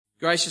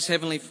Gracious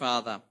Heavenly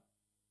Father,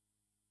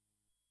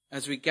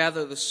 as we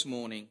gather this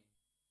morning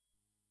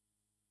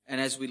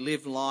and as we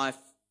live life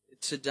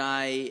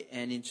today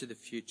and into the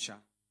future,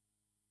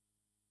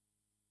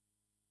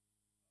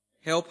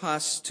 help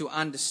us to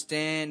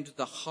understand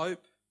the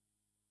hope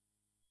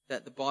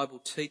that the Bible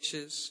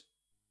teaches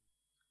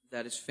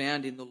that is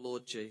found in the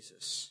Lord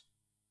Jesus.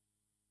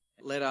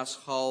 Let us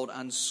hold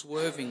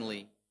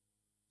unswervingly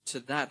to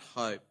that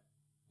hope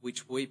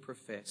which we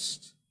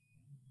professed,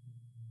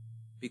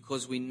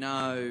 because we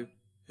know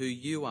who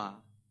you are,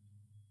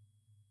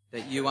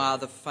 that you are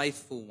the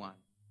faithful one,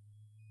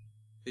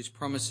 whose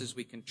promises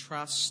we can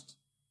trust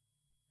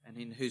and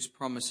in whose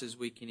promises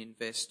we can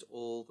invest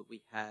all that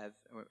we have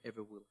or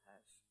ever will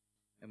have.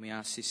 And we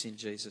ask this in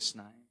Jesus'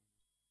 name.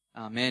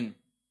 Amen.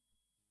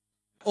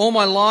 All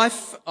my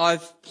life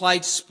I've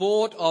played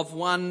sport of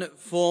one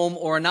form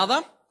or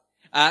another.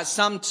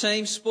 Some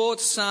team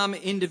sports, some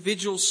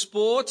individual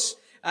sports.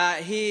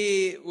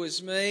 Here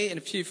was me and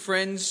a few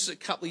friends a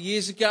couple of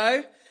years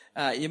ago.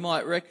 You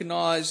might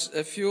recognise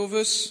a few of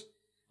us.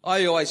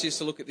 I always used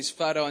to look at this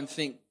photo and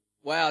think,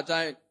 wow,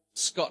 don't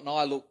Scott and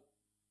I look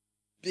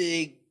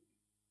big,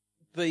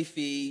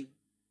 beefy,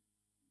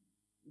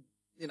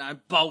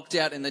 bulked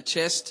out in the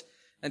chest,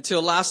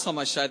 until last time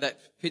I showed that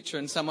picture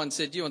and someone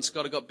said, you and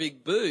Scott have got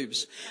big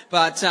boobs.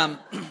 But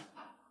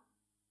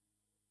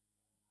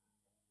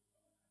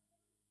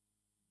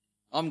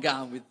I'm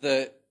going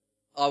with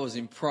I was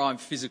in prime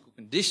physical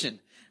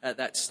condition at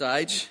that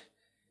stage,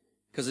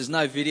 because there's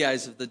no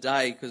videos of the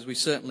day, because we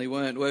certainly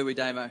weren't, were we,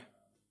 Damo?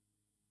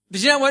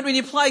 But you know what? When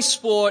you play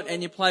sport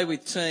and you play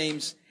with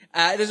teams,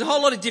 there's a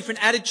whole lot of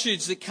different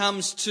attitudes that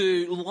comes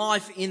to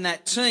life in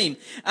that team.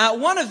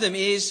 One of them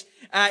is,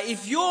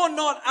 if you're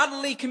not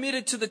utterly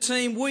committed to the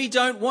team, we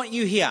don't want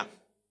you here.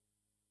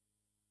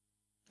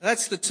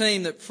 That's the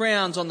team that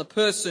frowns on the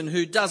person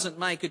who doesn't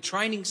make a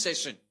training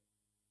session,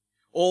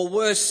 or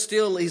worse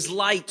still, is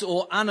late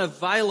or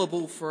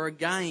unavailable for a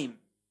game.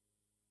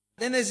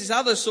 Then there's this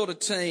other sort of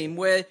team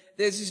where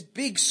there's this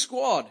big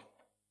squad,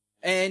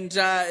 and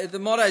the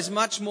motto is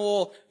much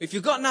more, if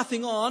you've got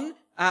nothing on,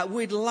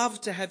 we'd love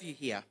to have you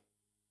here.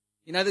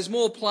 There's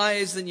more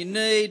players than you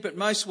need, but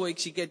most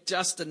weeks you get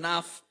just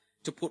enough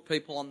to put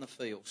people on the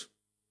field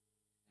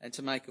and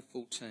to make a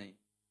full team.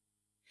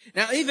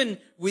 Now, even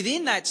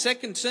within that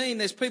second team,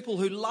 there's people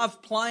who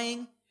love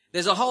playing.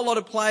 There's a whole lot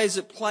of players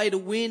that play to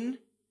win.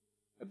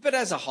 But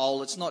as a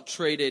whole, it's not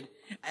treated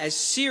as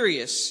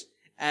serious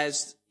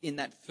as in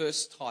that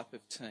first type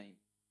of team.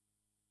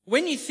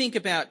 When you think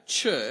about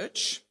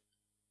church,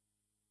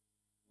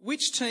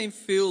 which team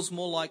feels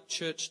more like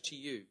church to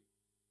you?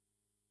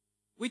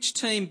 Which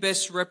team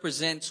best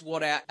represents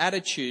what our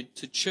attitude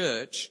to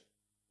church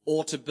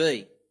ought to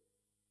be?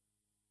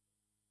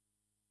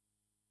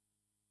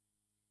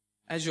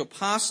 As your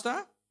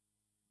pastor,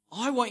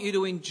 I want you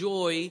to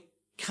enjoy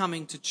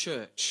coming to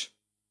church.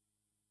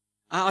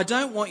 I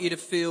don't want you to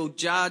feel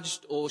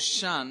judged or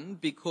shunned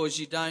because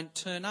you don't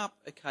turn up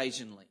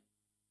occasionally.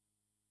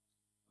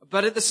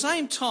 But at the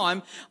same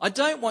time, I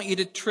don't want you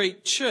to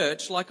treat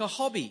church like a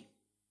hobby.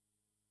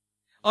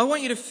 I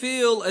want you to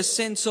feel a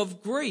sense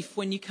of grief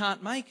when you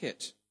can't make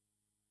it.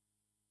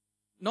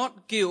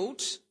 Not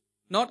guilt,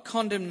 not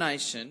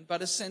condemnation,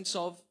 but a sense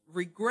of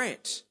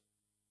regret.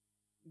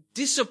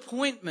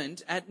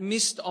 Disappointment at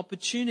missed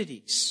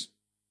opportunities.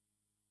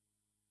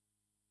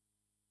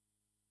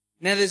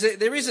 Now,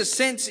 there is a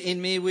sense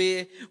in me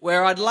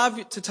where I'd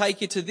love to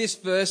take you to this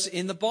verse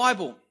in the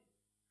Bible.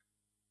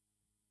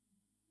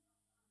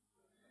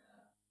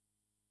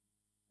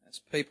 As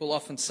people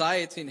often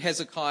say, it's in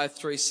Hezekiah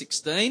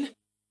 3:16.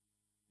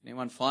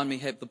 Anyone find me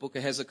the book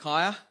of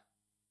Hezekiah?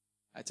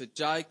 That's a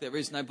joke. There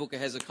is no book of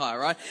Hezekiah,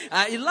 right?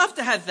 You'd love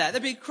to have that.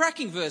 That'd be a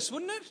cracking verse,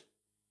 wouldn't it?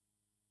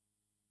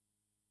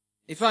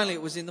 If only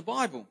it was in the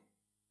Bible.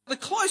 The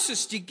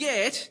closest you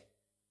get,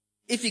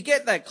 if you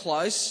get that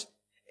close,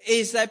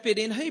 is that bit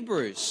in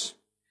Hebrews.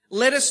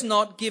 Let us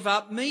not give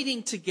up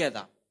meeting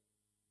together.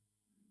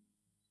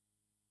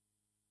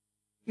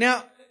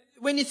 Now,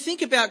 when you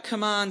think about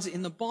commands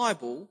in the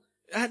Bible,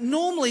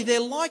 normally they're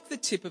like the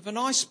tip of an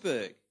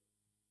iceberg.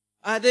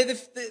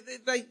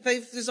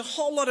 There's a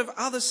whole lot of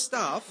other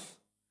stuff.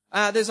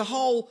 There's a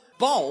whole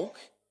bulk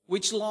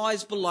which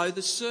lies below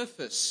the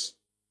surface.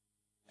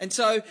 And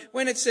so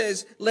when it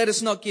says, let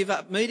us not give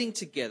up meeting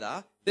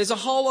together, there's a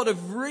whole lot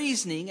of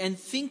reasoning and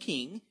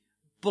thinking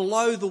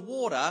below the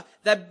water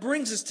that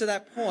brings us to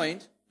that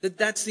point that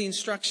that's the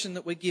instruction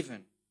that we're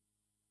given.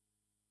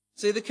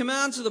 See, the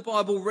commands of the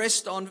Bible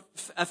rest on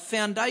a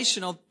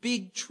foundation of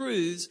big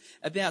truths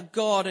about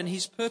God and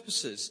his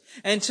purposes.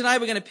 And today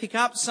we're going to pick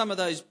up some of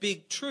those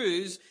big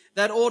truths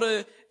that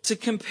ought to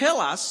compel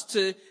us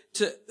to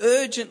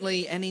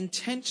urgently and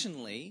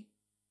intentionally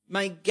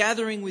make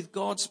gathering with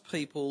God's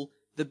people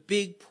the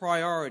big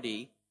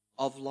priority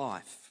of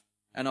life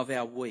and of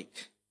our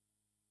week.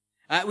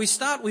 We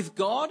start with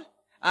God.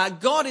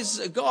 God is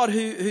a God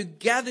who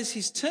gathers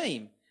his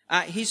team,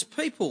 his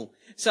people.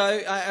 So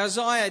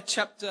Isaiah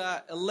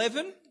chapter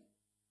 11,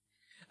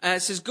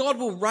 It says, God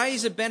will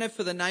raise a banner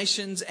for the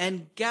nations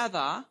and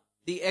gather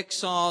the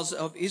exiles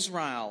of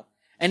Israel.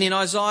 And in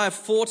Isaiah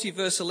 40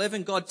 verse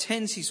 11, God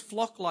tends his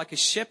flock like a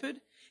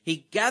shepherd.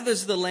 He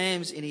gathers the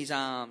lambs in his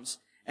arms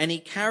and he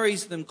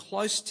carries them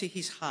close to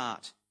his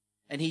heart,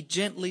 and he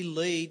gently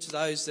leads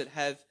those that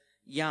have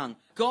young.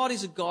 God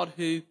is a God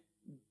who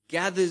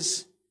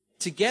gathers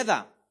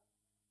together.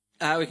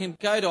 We can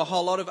go to a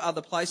whole lot of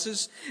other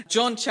places.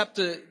 John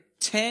chapter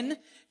 10,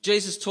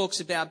 Jesus talks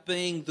about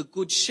being the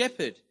good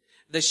shepherd,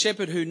 the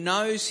shepherd who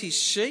knows his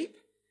sheep.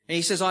 And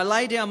he says, I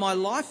lay down my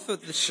life for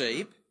the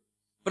sheep,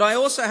 but I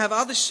also have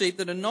other sheep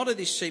that are not of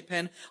this sheep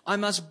pen. I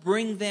must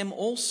bring them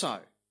also.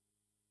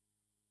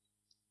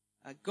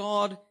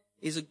 God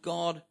is a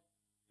God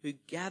who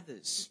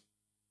gathers,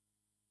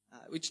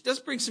 which does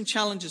bring some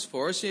challenges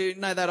for us. You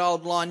know that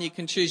old line, you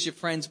can choose your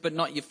friends but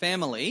not your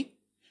family.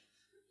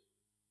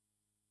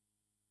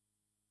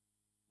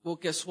 Well,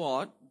 guess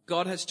what?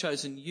 God has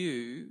chosen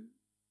you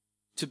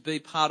to be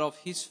part of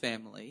his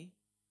family,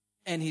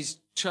 and he's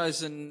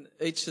chosen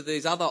each of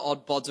these other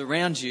odd bods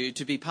around you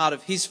to be part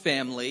of his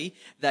family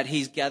that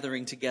he's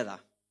gathering together.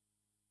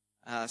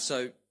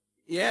 So,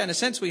 in a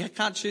sense, we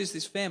can't choose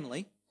this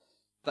family,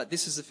 but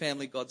this is the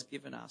family God's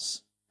given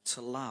us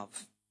to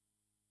love.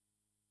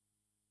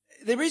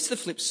 There is the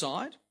flip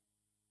side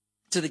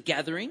to the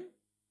gathering,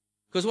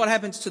 because what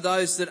happens to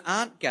those that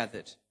aren't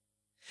gathered?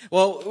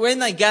 Well, when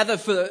they gather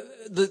for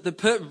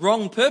the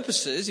wrong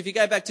purposes, if you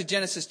go back to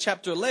Genesis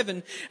chapter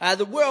 11,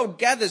 the world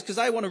gathers because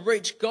they want to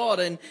reach God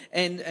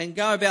and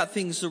go about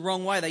things the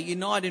wrong way. They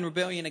unite in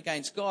rebellion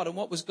against God. And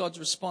what was God's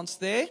response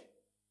there?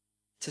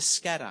 To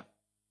scatter.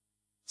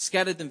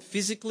 Scattered them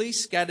physically,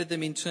 scattered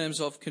them in terms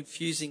of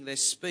confusing their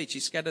speech. He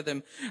scattered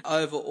them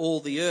over all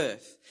the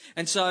earth.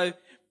 And so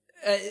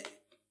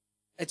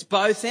it's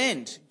both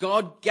ends.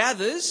 God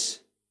gathers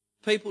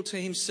people to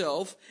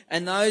himself,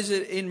 and those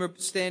that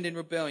stand in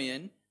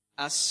rebellion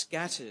are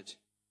scattered.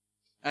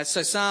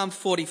 So Psalm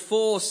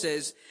 44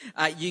 says,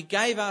 you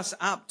gave us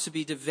up to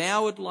be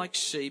devoured like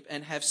sheep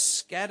and have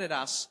scattered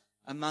us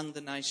among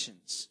the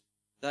nations,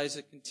 those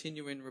that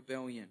continue in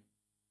rebellion.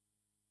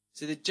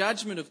 So the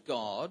judgment of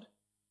God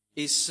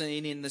is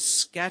seen in the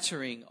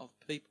scattering of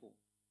people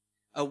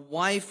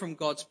away from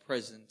God's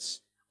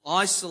presence,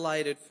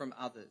 isolated from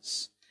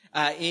others.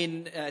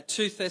 In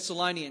 2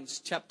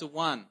 Thessalonians chapter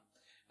 1,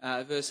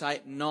 verse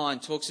 8 and 9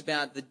 talks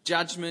about the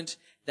judgment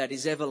that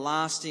is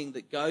everlasting,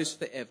 that goes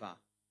forever.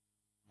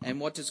 And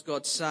what does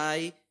God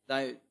say?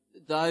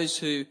 Those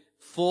who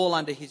fall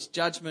under his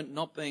judgment,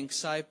 not being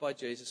saved by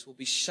Jesus, will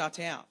be shut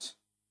out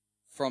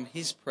from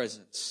his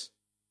presence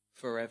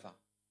forever.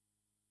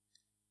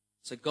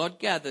 So God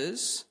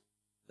gathers.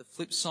 The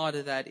flip side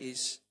of that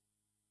is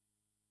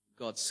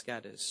God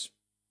scatters.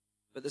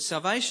 But the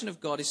salvation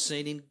of God is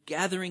seen in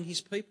gathering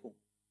his people.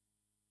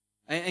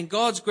 And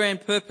God's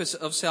grand purpose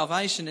of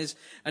salvation is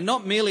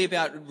not merely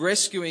about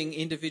rescuing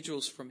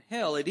individuals from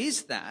hell. It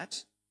is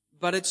that,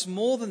 but it's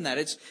more than that.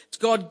 It's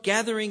God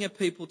gathering a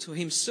people to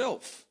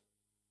himself.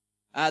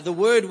 The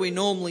word we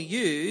normally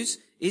use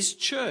is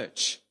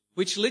church,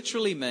 which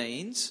literally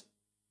means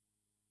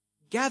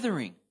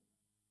gathering.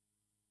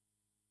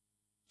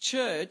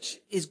 Church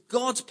is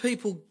God's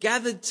people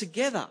gathered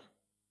together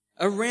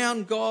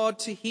around God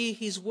to hear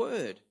his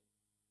word.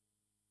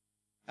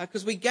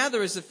 Because we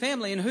gather as a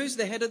family, and who's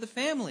the head of the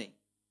family?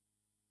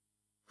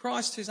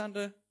 Christ, who's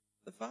under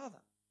the Father.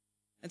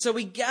 And so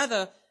we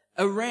gather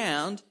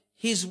around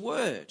his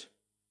word.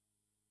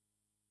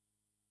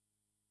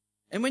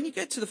 And when you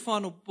get to the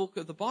final book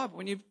of the Bible,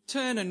 when you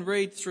turn and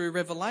read through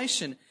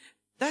Revelation,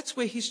 that's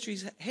where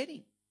history's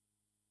heading.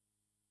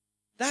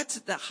 That's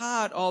at the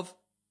heart of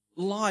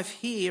life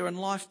here and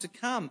life to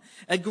come.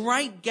 A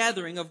great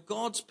gathering of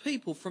God's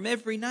people from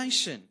every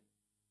nation,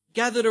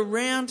 gathered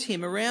around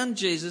him, around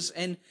Jesus,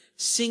 and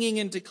singing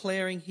and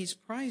declaring his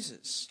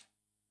praises.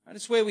 And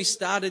it's where we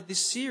started this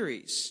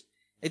series.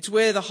 It's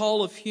where the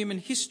whole of human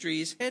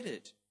history is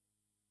headed.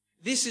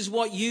 This is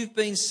what you've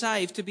been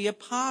saved to be a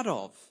part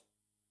of.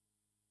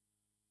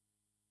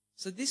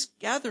 So this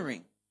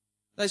gathering,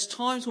 those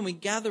times when we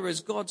gather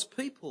as God's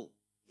people,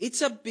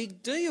 it's a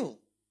big deal.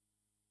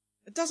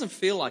 It doesn't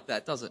feel like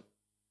that, does it?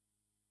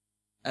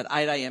 At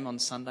 8 a.m. on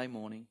Sunday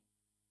morning.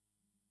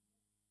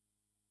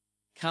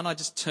 Can't I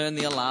just turn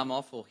the alarm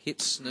off or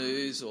hit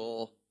snooze?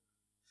 Or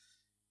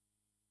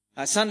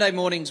Sunday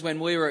mornings when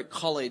we were at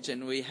college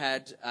and we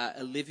had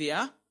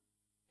Olivia,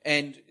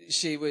 and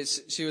she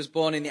was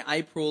born in the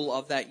April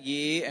of that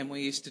year, and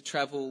we used to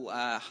travel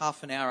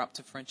half an hour up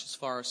to Frenchs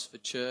Forest for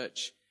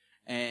church.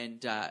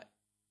 And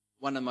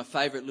one of my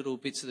favourite little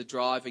bits of the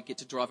drive, we get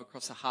to drive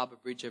across the Harbour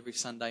Bridge every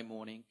Sunday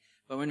morning.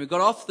 But when we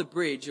got off the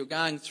bridge, you're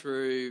going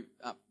through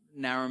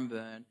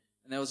Naremburn, and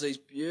there was these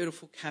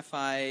beautiful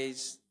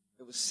cafes.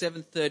 It was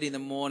 7:30 in the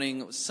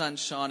morning. It was sun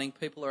shining.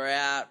 People are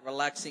out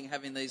relaxing,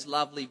 having these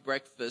lovely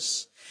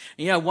breakfasts.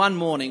 And one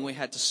morning we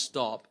had to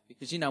stop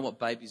because you know what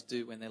babies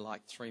do when they're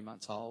like 3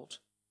 months old.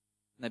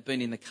 And they've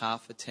been in the car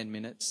for 10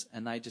 minutes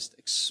and they just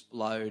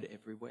explode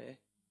everywhere.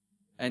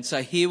 And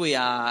so here we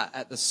are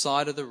at the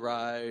side of the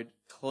road,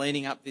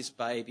 cleaning up this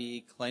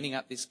baby, cleaning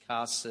up this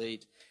car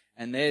seat,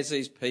 and there's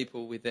these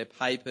people with their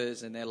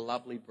papers and their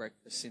lovely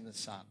breakfasts in the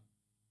sun.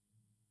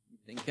 I'm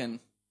thinking,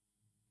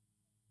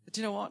 but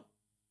you know what?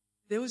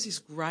 There was this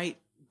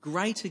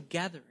greater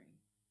gathering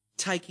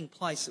taking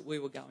place that we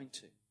were going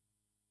to.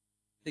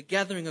 The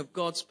gathering of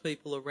God's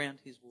people around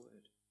his word.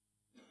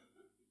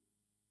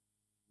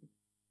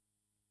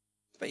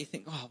 But you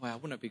think, oh wow,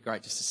 wouldn't it be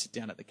great just to sit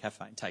down at the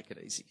cafe and take it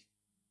easy?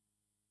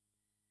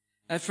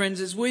 Now friends,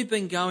 as we've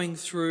been going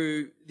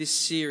through this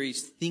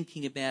series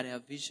thinking about our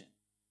vision,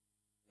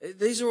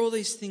 these are all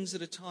these things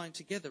that are tying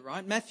together,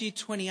 right? Matthew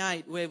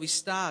 28, where we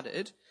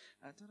started,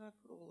 did I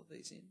put all of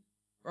these in?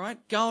 Right?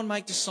 Go and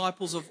make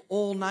disciples of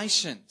all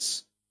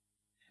nations.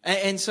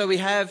 And so we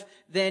have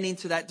then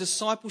into that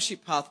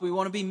discipleship path. We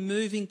want to be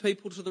moving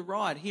people to the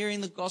right,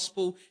 hearing the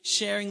gospel,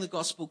 sharing the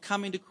gospel,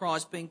 coming to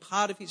Christ, being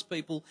part of his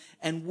people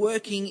and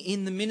working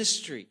in the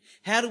ministry.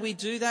 How do we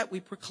do that? We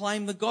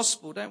proclaim the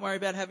gospel. Don't worry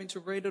about having to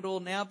read it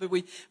all now, but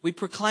we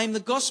proclaim the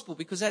gospel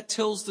because that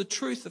tells the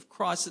truth of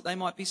Christ that they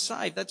might be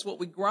saved. That's what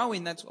we grow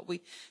in. That's what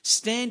we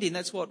stand in.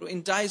 That's what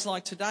in days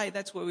like today,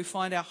 that's where we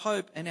find our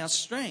hope and our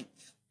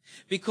strength.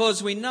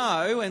 Because we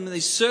know, and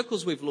these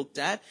circles we've looked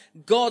at,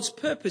 God's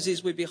purpose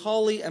is we be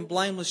holy and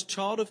blameless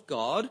child of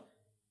God,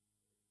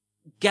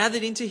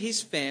 gathered into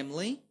his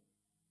family,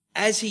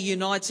 as he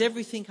unites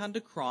everything under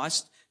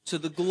Christ to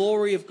the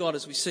glory of God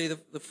as we see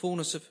the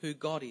fullness of who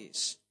God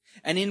is.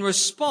 And in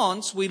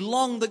response, we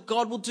long that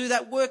God will do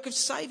that work of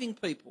saving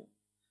people.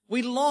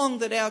 We long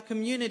that our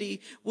community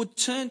would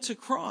turn to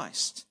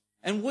Christ.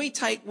 And we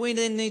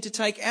then need to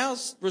take our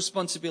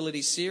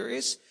responsibility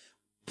serious,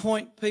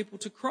 point people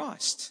to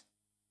Christ.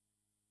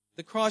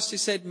 The Christ who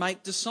said,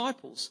 make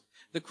disciples.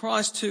 The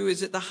Christ who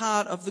is at the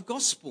heart of the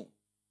gospel.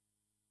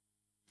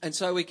 And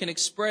so we can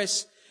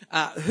express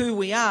who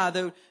we are,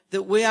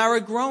 that we are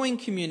a growing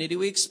community.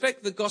 We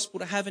expect the gospel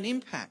to have an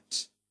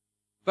impact.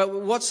 But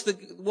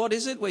what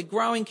is it? We're a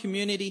growing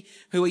community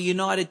who are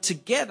united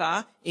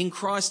together in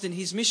Christ and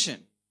his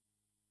mission.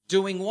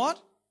 Doing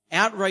what?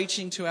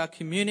 Outreaching to our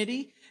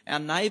community, our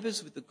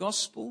neighbours with the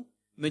gospel,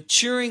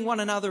 maturing one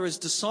another as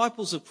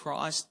disciples of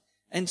Christ,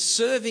 and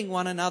serving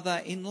one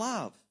another in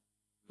love,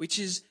 which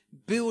is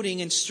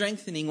building and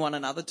strengthening one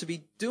another to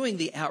be doing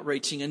the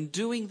outreaching and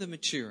doing the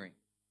maturing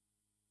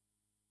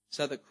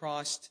so that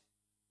Christ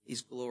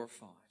is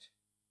glorified.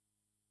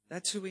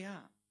 That's who we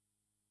are.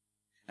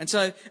 And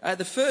so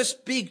the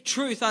first big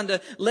truth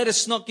under let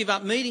us not give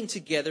up meeting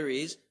together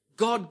is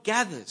God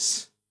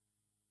gathers.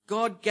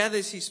 God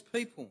gathers his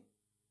people.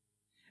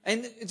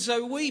 And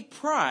so we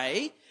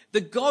pray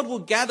that God will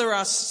gather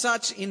us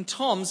such in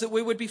Toms that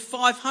we would be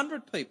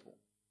 500 people,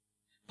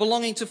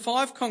 belonging to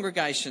 5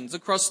 congregations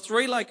across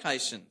 3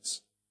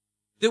 locations,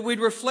 that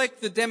we'd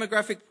reflect the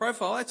demographic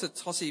profile. That's a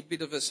tossy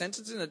bit of a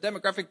sentence, in the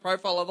demographic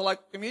profile of the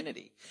local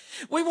community.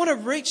 We want to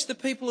reach the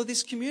people of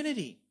this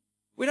community.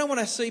 We don't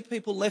want to see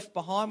people left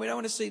behind. We don't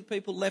want to see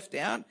people left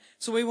out.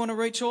 So we want to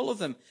reach all of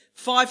them.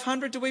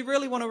 500, do we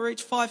really want to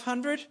reach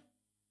 500?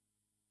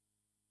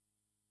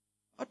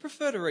 I'd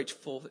prefer to reach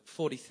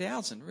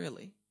 40,000,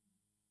 really.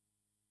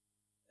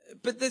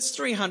 But there's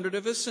 300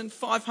 of us and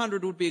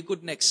 500 would be a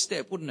good next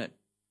step, wouldn't it?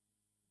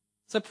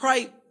 So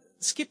pray,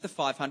 skip the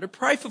 500,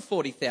 pray for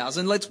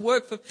 40,000. Let's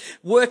work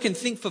and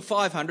think for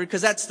 500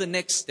 because that's the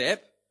next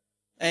step.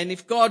 And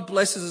if God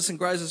blesses us and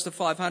grows us to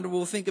 500,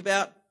 we'll think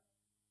about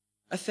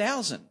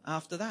 1,000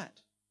 after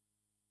that.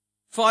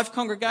 5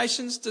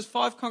 congregations, does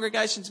 5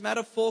 congregations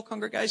matter? 4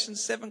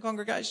 congregations, 7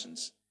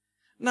 congregations?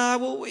 No,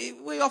 well,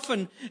 we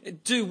often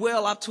do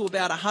well up to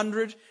about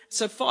 100.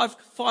 So 5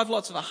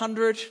 lots of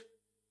 100.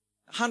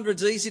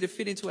 100's easy to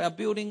fit into our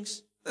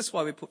buildings. That's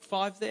why we put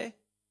 5 there.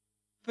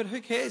 But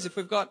who cares if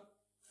we've got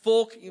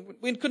 4?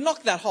 We could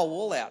knock that whole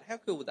wall out. How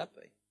cool would that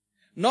be?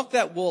 Knock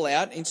that wall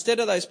out. Instead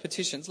of those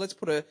petitions, let's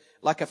put a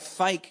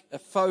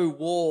faux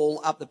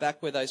wall up the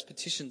back where those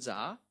petitions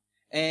are.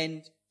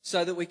 And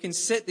so that we can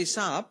set this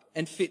up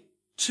and fit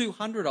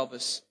 200 of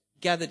us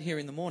gathered here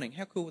in the morning.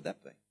 How cool would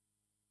that be?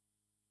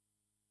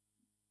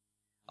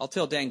 I'll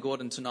tell Dan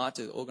Gordon tonight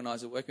to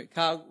organise a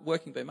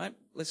working bee, mate.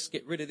 Let's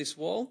get rid of this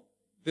wall.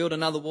 Build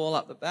another wall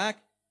up the back.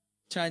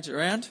 Change it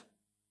around.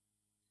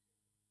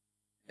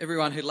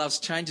 Everyone who loves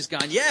change is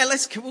going, yeah,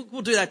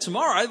 we'll do that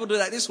tomorrow. We'll do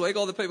that this week.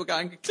 All the people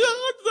going,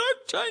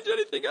 don't change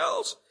anything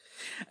else.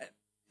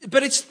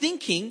 But it's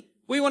thinking,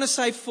 we want to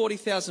save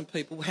 40,000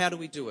 people. How do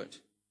we do it?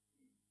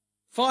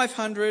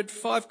 500,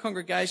 5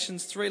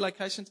 congregations, 3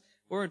 locations.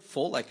 We're in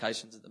 4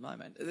 locations at the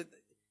moment.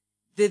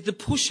 They're to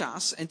push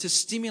us and to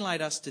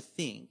stimulate us to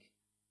think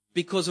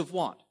because of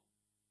what?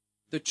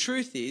 The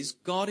truth is,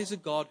 God is a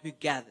God who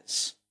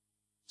gathers.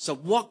 So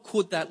what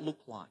could that look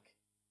like?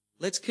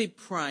 Let's keep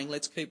praying.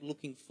 Let's keep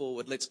looking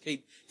forward. Let's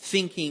keep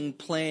thinking,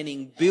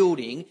 planning,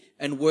 building,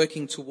 and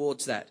working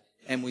towards that.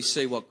 And we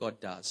see what God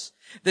does.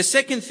 The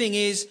second thing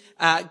is,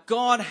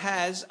 God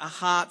has a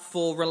heart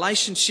for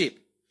relationship.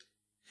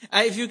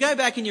 If you go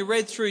back and you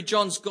read through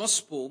John's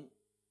Gospel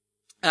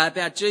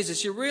about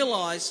Jesus, you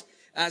realise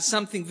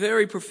something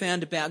very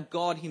profound about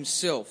God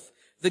himself.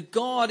 that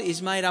God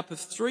is made up of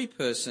three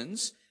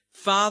persons,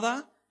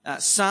 Father,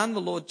 Son,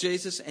 the Lord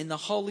Jesus, and the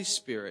Holy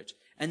Spirit,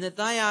 and that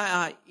they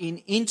are in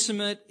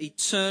intimate,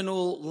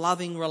 eternal,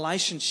 loving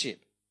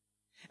relationship.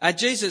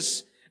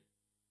 Jesus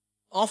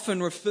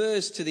often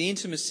refers to the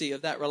intimacy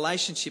of that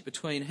relationship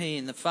between he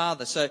and the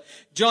Father. So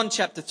John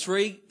chapter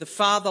 3, the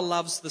Father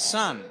loves the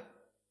Son.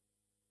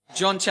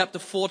 John chapter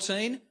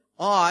 14,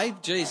 I,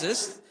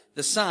 Jesus,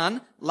 the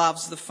Son,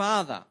 loves the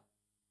Father.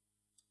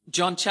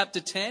 John chapter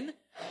 10,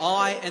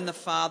 I and the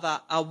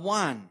Father are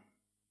one.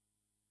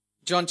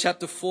 John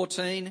chapter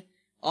 14,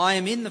 I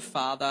am in the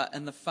Father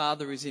and the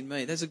Father is in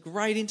me. There's a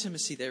great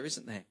intimacy there,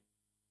 isn't there?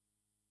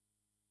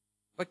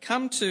 But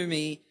come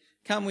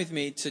with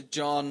me to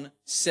John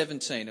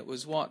 17. It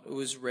was what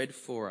was read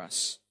for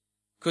us.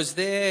 Because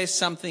there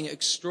something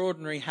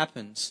extraordinary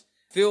happens.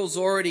 Phil's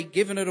already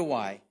given it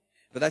away,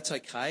 but that's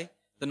okay.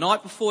 The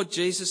night before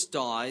Jesus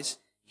dies,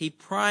 he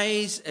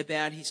prays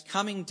about his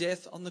coming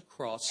death on the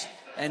cross.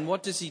 And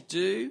what does he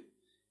do?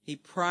 He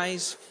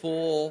prays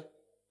for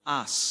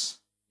us.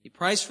 He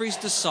prays for his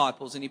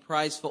disciples and he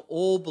prays for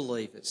all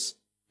believers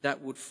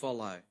that would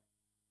follow.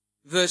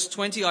 Verse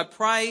 20, I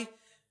pray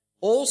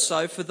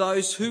also for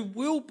those who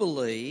will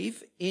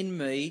believe in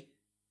me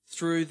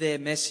through their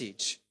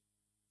message.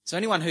 So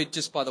anyone who,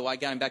 just by the way,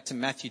 going back to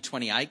Matthew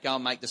 28, go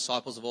and make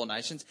disciples of all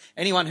nations,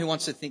 anyone who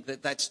wants to think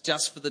that that's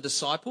just for the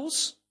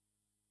disciples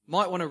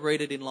might want to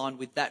read it in line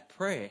with that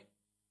prayer,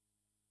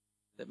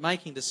 that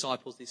making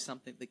disciples is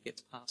something that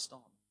gets passed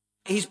on.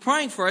 He's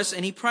praying for us,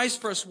 and he prays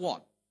for us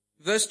what?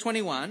 Verse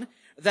 21,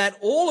 that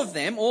all of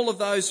them, all of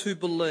those who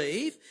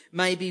believe,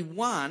 may be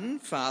one,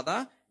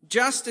 Father,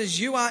 just as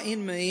you are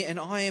in me and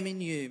I am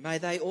in you. May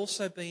they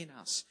also be in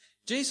us.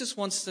 Jesus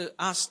wants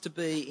us to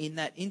be in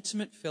that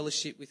intimate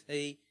fellowship with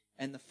he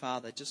and the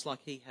Father, just like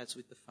he has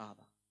with the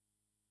Father.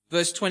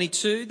 Verse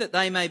 22, that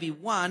they may be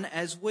one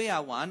as we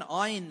are one,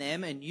 I in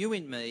them and you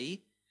in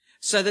me,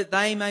 so that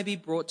they may be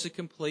brought to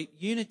complete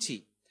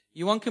unity.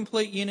 You want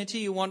complete unity?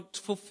 You want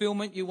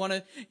fulfillment? You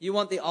want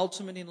the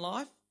ultimate in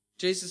life?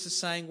 Jesus is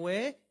saying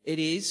where? It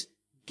is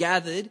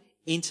gathered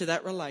into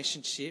that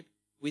relationship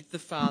with the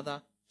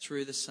Father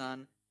through the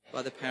Son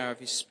by the power of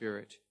his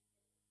Spirit.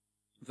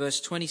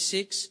 Verse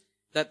 26,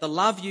 that the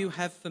love you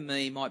have for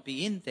me might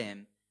be in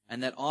them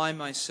and that I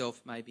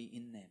myself may be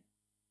in them.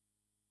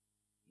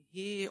 You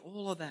hear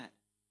all of that.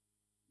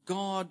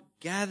 God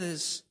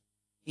gathers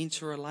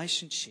into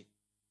relationship.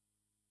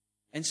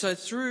 And so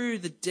through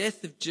the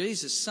death of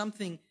Jesus,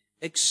 something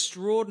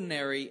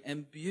extraordinary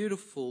and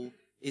beautiful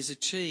is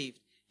achieved.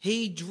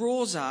 He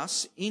draws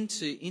us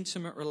into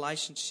intimate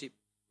relationship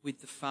with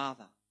the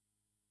Father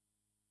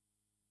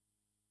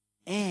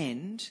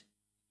and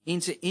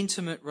into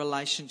intimate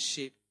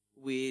relationship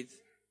with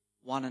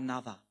one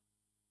another.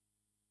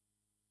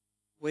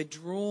 We're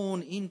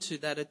drawn into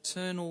that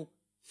eternal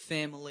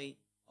family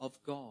of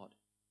God.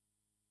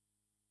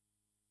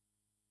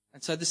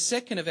 And so the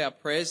second of our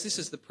prayers, this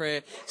is the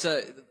prayer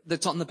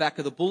that's on the back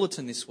of the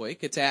bulletin this week.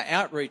 It's our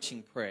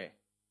outreaching prayer.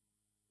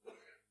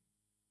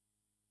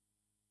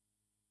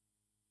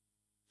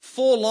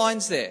 4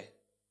 lines there.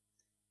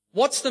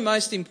 What's the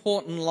most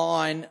important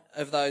line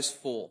of those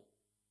 4?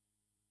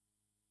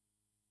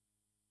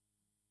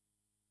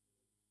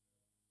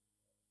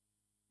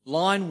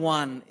 Line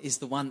 1 is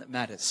the one that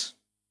matters.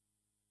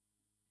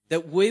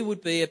 That we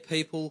would be a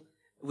people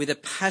with a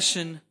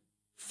passion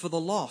for the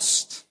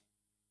lost.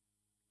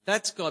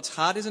 That's God's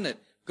heart, isn't it?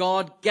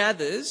 God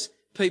gathers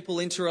people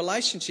into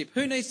relationship.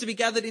 Who needs to be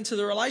gathered into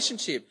the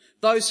relationship?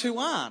 Those who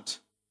aren't.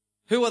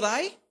 Who are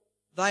they?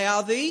 They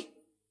are the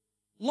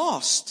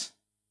lost.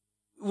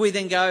 We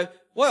then go,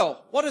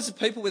 well, what does a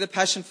people with a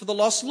passion for the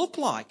lost look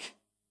like?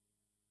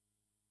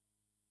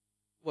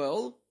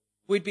 Well,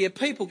 we'd be a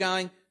people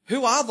going,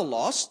 who are the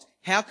lost?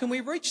 How can we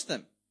reach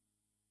them?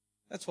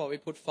 That's why we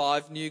put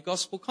 5 new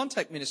gospel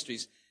contact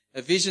ministries.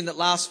 A vision that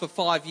lasts for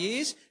 5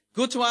 years.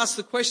 Good to ask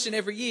the question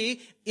every year,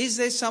 is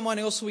there someone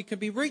else we could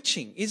be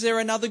reaching? Is there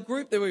another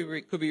group that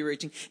we could be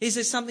reaching? Is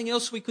there something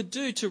else we could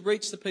do to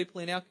reach the people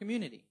in our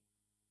community?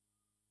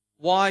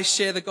 Why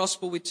share the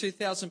gospel with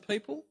 2,000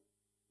 people?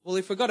 Well,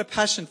 if we've got a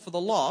passion for the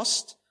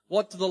lost,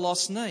 what do the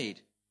lost need?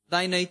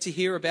 They need to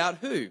hear about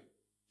who?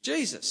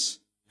 Jesus.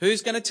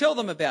 Who's going to tell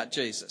them about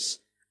Jesus?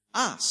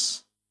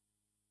 Us.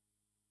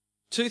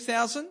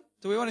 2,000?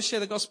 Do we want to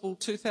share the gospel with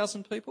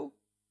 2,000 people?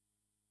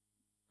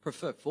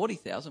 Prefer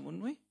 40,000,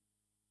 wouldn't we?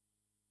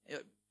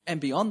 And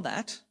beyond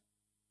that.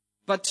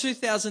 But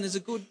 2,000 is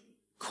a good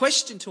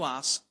question to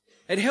ask.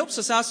 It helps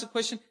us ask the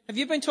question, have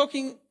you been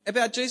talking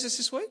about Jesus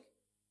this week?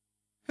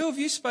 Who have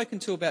you spoken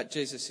to about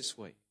Jesus this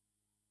week?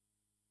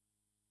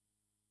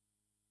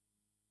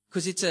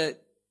 Because it's a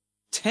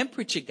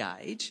temperature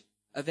gauge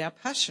of our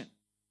passion.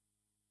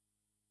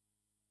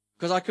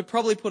 Because I could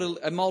probably put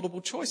a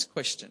multiple choice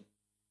question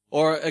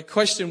or a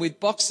question with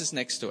boxes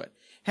next to it.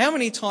 How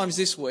many times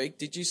this week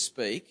did you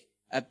speak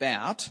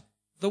about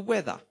the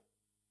weather?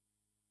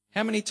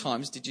 How many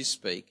times did you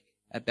speak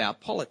about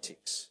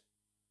politics?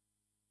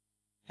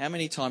 How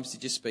many times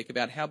did you speak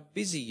about how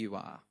busy you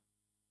are?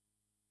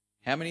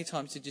 How many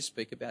times did you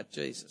speak about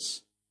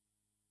Jesus?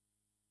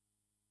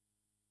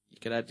 You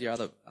could add your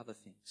other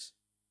things.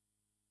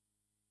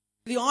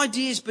 The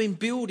idea's been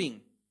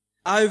building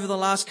over the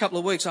last couple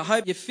of weeks. I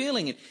hope you're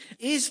feeling it.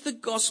 Is the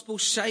gospel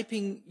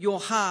shaping your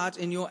heart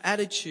and your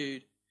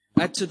attitude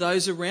to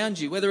those around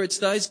you, whether it's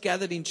those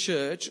gathered in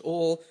church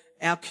or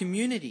our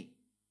community?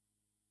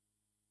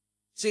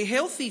 See,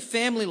 healthy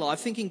family life,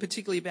 thinking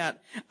particularly about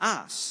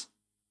us,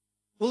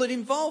 well, it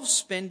involves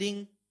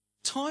spending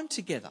time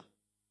together.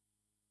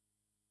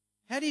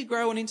 How do you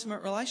grow an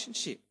intimate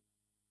relationship?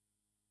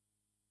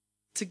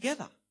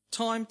 Together.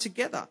 Time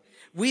together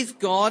with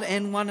God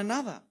and one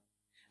another.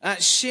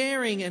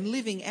 Sharing and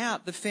living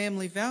out the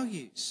family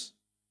values.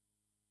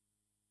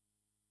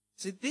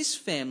 See, this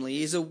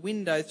family is a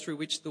window through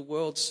which the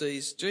world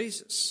sees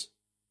Jesus.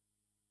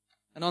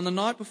 And on the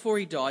night before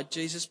he died,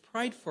 Jesus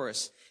prayed for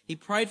us. He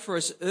prayed for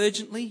us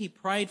urgently. He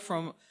prayed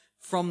from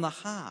the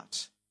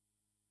heart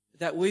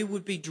that we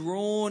would be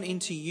drawn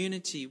into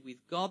unity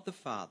with God the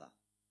Father,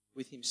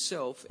 with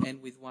himself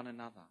and with one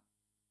another.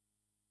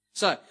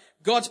 So,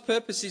 God's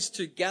purpose is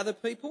to gather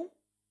people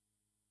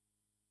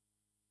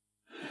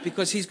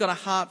because he's got a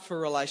heart for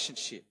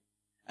relationship.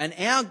 And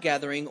our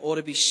gathering ought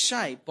to be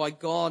shaped by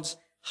God's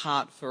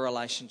heart for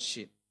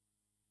relationship.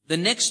 The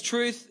next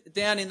truth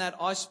down in that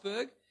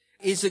iceberg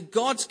is that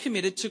God's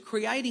committed to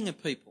creating a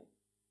people.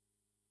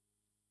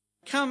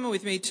 Come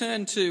with me,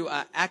 turn to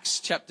Acts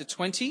chapter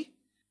 20.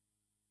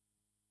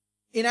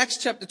 In Acts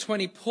chapter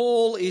 20,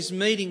 Paul is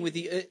meeting with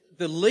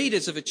the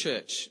leaders of a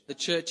church, the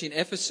church in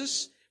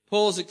Ephesus.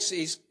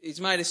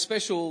 He's made a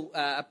special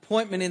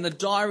appointment in the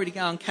diary to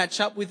go and catch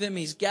up with them.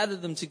 He's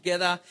gathered them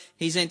together.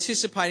 He's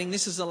anticipating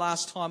this is the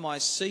last time I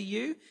see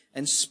you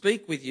and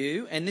speak with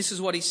you. And this is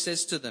what he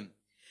says to them.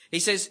 He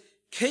says,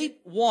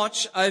 keep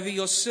watch over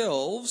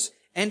yourselves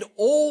and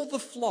all the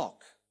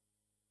flock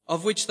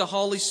of which the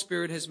Holy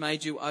Spirit has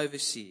made you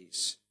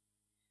overseers.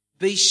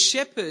 Be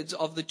shepherds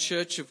of the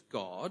church of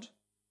God,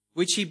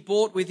 which he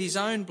bought with his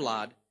own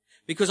blood.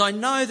 Because I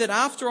know that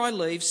after I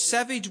leave,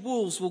 savage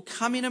wolves will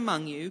come in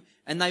among you,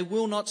 and they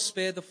will not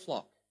spare the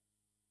flock.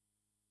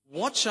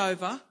 Watch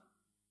over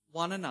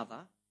one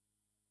another.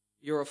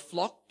 You're a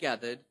flock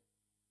gathered,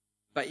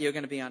 but you're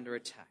going to be under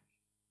attack.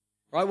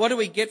 Right? What do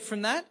we get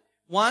from that?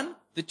 One,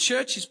 the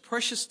church is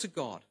precious to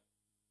God.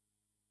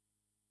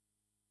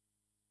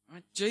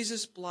 Right?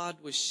 Jesus'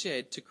 blood was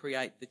shed to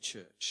create the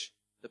church,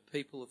 the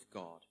people of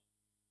God.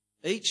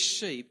 Each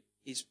sheep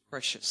is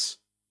precious.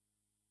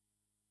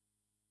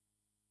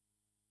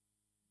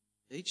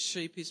 Each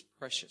sheep is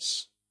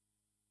precious.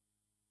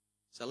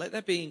 So let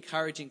that be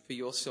encouraging for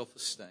your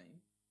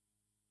self-esteem,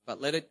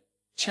 but let it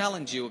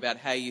challenge you about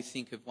how you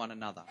think of one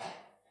another.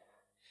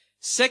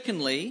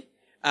 Secondly,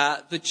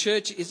 the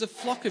church is a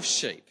flock of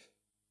sheep.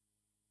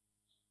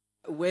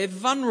 We're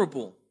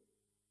vulnerable.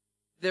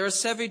 There are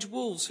savage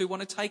wolves who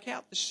want to take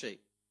out the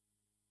sheep.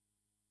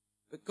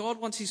 But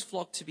God wants his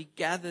flock to be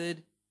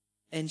gathered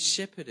and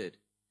shepherded,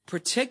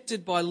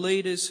 protected by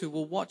leaders who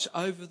will watch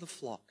over the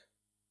flock.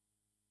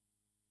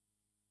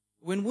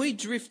 When we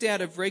drift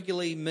out of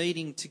regularly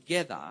meeting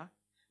together,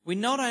 we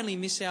not only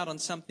miss out on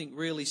something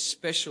really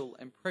special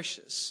and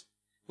precious,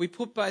 we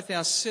put both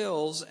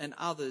ourselves and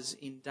others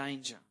in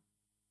danger.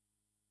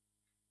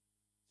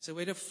 So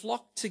we're to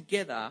flock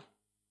together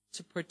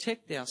to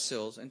protect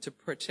ourselves and to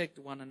protect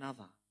one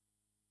another.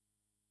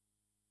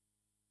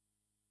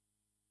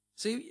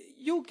 See,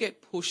 you'll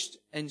get pushed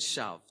and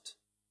shoved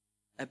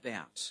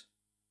about.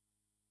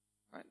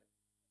 Right?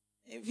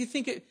 If you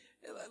think it,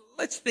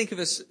 let's think of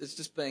us as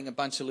just being a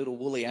bunch of little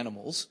woolly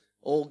animals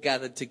all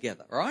gathered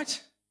together,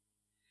 right?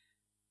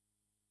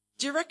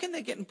 Do you reckon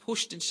they're getting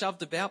pushed and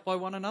shoved about by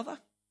one another?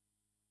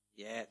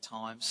 Yeah, at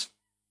times.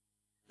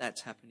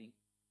 That's happening.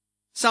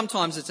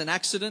 Sometimes it's an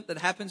accident that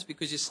happens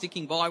because you're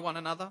sticking by one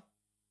another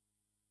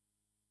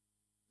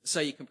so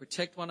you can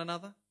protect one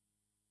another.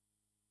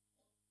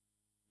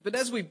 But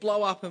as we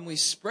blow up and we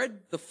spread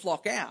the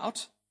flock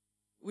out,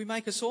 we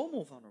make us all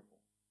more vulnerable.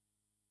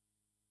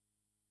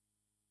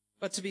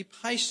 But to be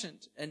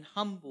patient and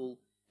humble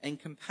and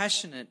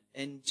compassionate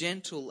and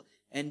gentle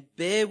and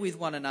bear with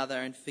one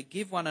another and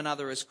forgive one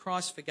another as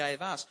Christ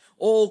forgave us,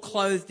 all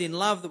clothed in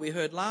love that we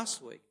heard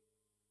last week.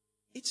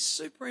 It's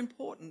super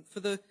important for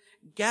the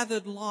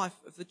gathered life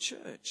of the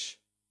church.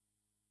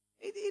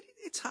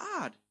 It's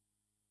hard.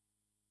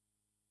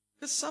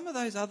 Because some of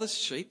those other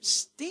sheep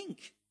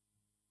stink.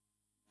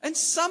 And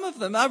some of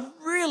them are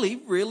really,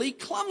 really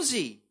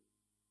clumsy.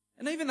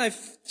 And even though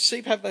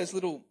sheep have those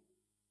little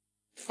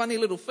funny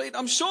little feet,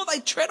 I'm sure they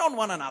tread on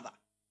one another.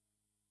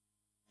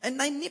 And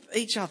they nip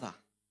each other.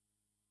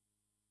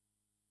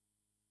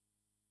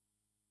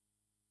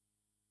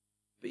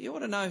 But you ought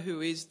to know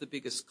who is the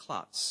biggest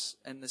klutz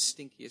and the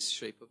stinkiest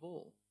sheep of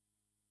all.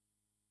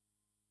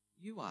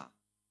 You are.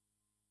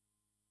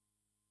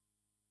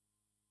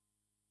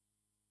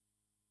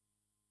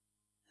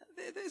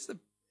 There's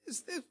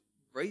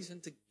reason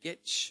to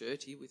get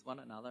shirty with one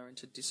another and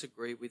to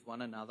disagree with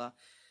one another.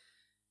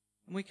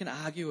 And we can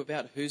argue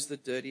about who's the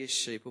dirtiest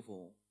sheep of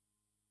all.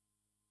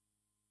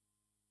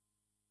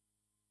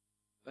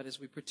 But as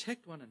we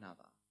protect one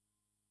another,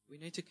 we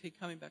need to keep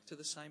coming back to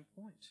the same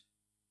point.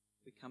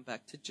 We come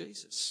back to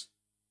Jesus.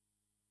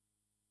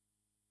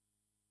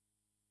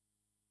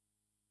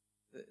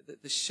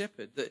 The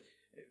shepherd,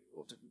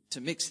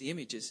 to mix the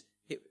images,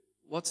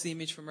 what's the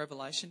image from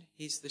Revelation?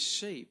 He's the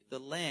sheep, the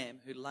lamb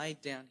who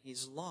laid down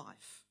his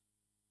life.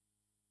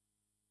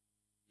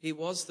 He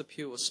was the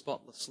pure,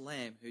 spotless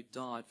lamb who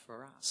died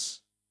for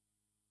us.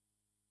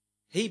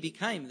 He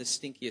became the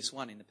stinkiest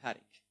one in the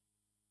paddock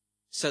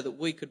so that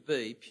we could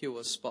be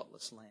pure,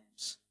 spotless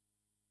lambs,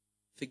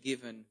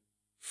 forgiven,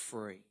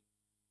 free.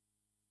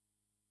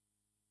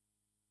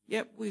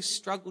 Yet we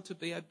struggle to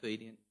be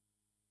obedient.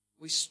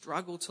 We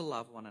struggle to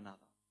love one another.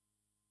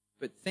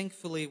 But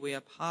thankfully we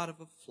are part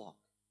of a flock.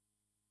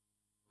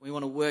 We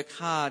want to work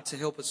hard to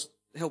help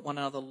one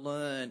another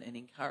learn and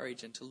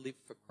encourage and to live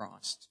for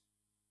Christ.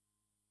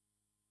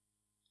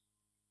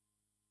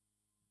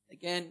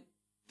 Again,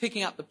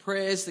 picking up the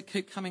prayers that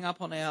keep coming up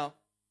on our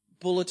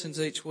bulletins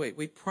each week.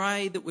 We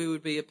pray that we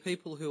would be a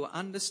people who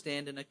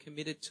understand and are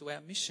committed to our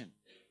mission.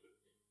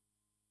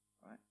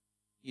 Right?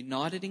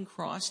 United in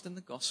Christ and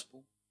the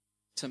gospel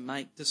to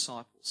make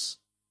disciples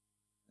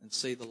and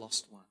see the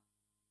lost one.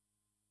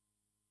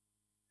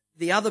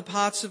 The other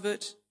parts of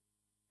it,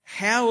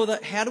 how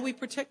do we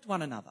protect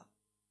one another?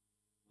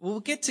 We'll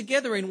get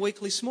together in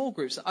weekly small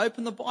groups,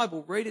 open the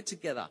Bible, read it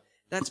together.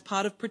 That's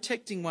part of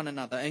protecting one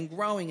another and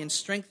growing and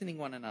strengthening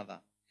one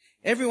another.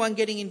 Everyone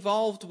getting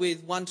involved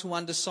with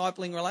one-to-one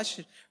discipling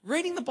relationships.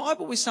 Reading the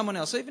Bible with someone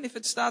else, even if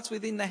it starts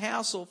within the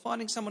house or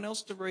finding someone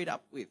else to read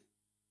up with.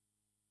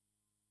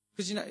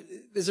 Because,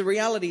 there's a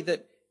reality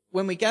that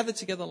when we gather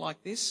together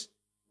like this,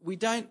 we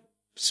don't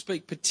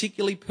speak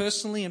particularly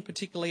personally and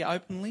particularly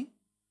openly.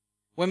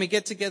 When we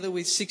get together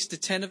with 6 to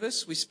 10 of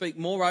us, we speak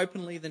more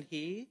openly than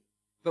here.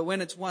 But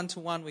when it's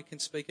one-to-one, we can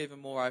speak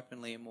even more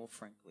openly and more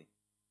frankly.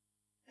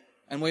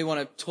 And we want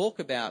to talk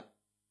about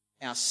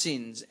our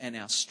sins and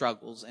our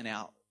struggles and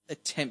our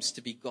attempts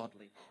to be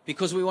godly,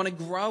 because we want to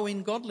grow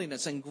in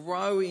godliness and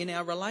grow in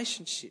our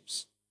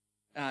relationships.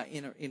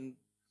 And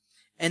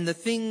the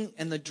thing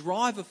and the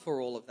driver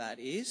for all of that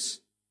is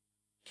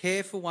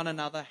care for one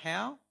another.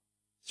 How?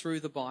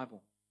 Through the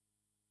Bible.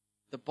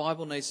 The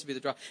Bible needs to be the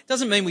driver. It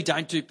doesn't mean we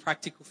don't do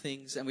practical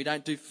things and we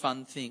don't do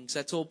fun things.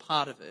 That's all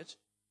part of it.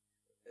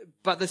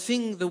 But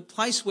the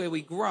place where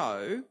we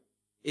grow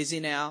is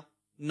in our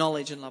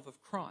knowledge and love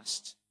of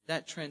Christ.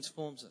 That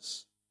transforms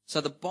us. So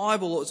the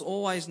Bible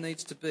always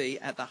needs to be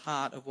at the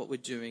heart of what we're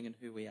doing and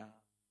who we are.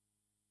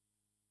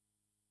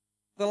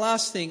 The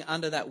last thing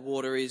under that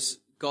water is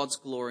God's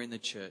glory in the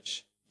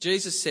church.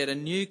 Jesus said, "A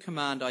new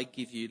command I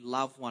give you,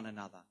 love one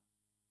another.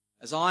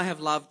 As I have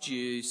loved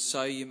you,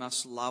 so you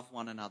must love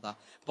one another.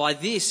 By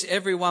this,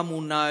 everyone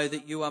will know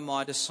that you are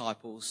my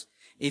disciples,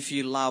 if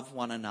you love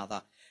one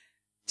another."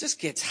 It just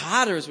gets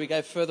harder as we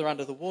go further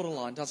under the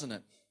waterline, doesn't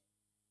it?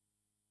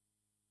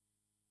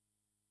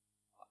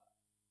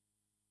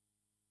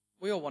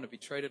 We all want to be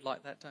treated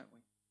like that, don't we?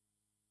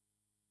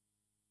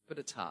 But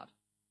it's hard.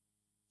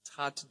 It's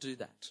hard to do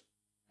that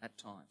at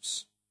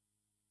times.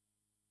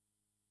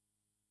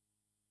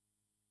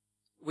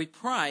 We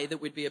pray that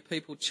we'd be a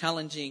people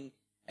challenging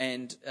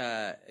and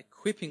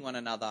equipping one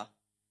another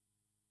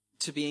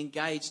to be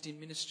engaged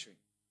in ministry.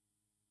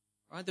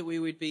 Right? That we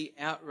would be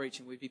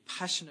outreaching, we'd be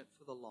passionate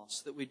for the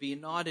lost, that we'd be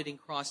united in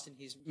Christ and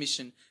his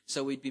mission,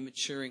 so we'd be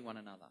maturing one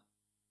another.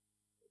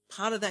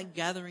 Part of that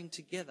gathering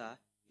together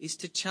is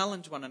to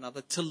challenge one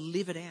another to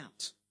live it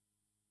out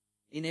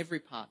in every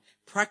part,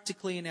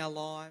 practically in our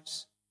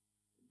lives,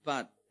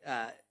 but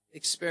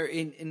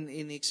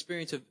in the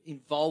experience of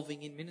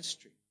involving in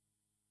ministry.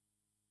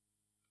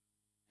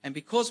 And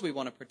because we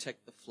want to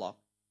protect the flock,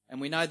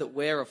 and we know that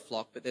we're a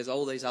flock, but there's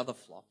all these other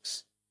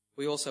flocks,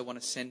 we also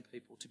want to send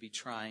people to be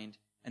trained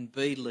and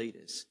be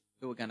leaders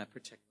who are going to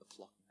protect the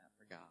flock in that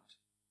regard.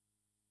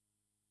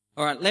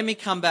 All right, let me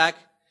come back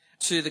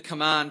to the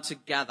command to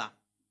gather,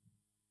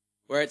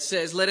 where it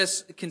says, "Let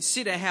us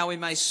consider how we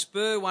may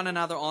spur one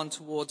another on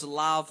towards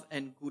love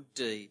and good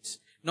deeds,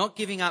 not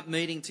giving up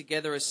meeting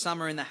together as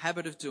some are in the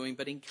habit of doing,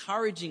 but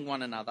encouraging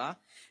one another,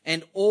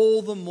 and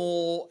all the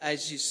more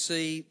as you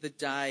see the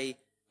day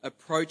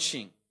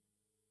approaching."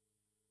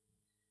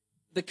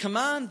 The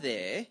command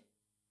there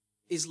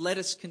is let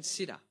us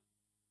consider.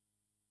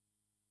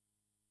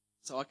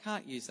 So I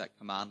can't use that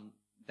command,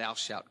 "Thou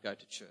shalt go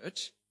to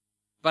church,"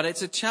 but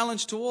it's a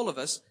challenge to all of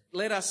us.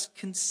 Let us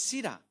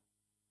consider.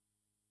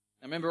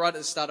 Now remember right at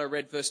the start I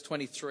read verse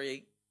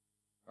 23,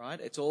 right?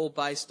 It's all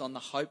based on the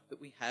hope that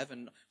we have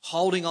and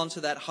holding on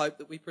to that hope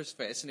that we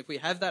profess. And if we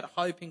have that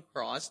hope in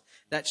Christ,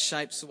 that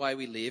shapes the way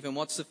we live. And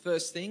what's the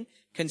first thing?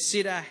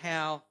 Consider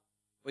how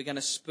we're going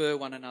to spur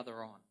one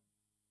another on.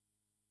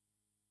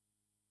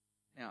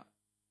 Now,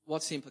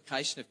 what's the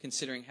implication of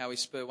considering how we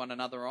spur one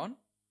another on?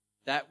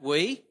 That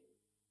we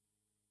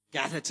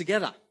gather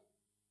together.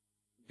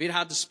 A bit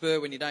hard to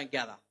spur when you don't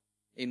gather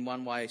in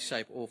one way,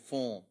 shape or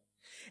form.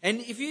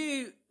 And if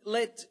you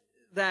let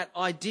that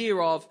idea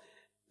of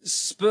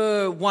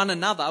spur one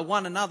another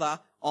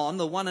on,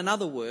 the one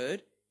another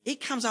word,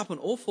 it comes up an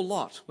awful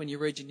lot when you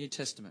read your New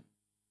Testament.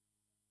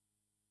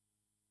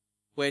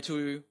 We're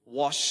to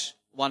wash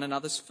one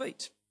another's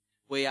feet.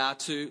 We are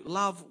to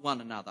love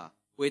one another.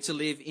 We're to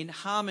live in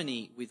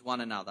harmony with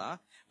one another.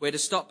 We're to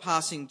stop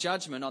passing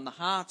judgment on the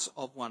hearts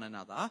of one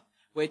another.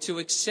 We're to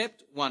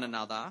accept one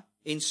another,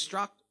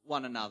 instruct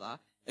one another,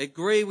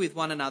 agree with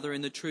one another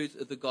in the truth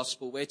of the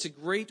gospel. We're to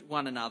greet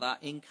one another,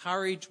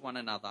 encourage one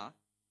another,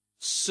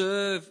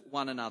 serve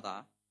one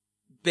another,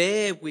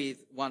 bear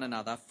with one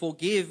another,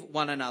 forgive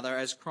one another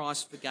as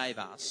Christ forgave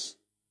us.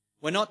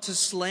 We're not to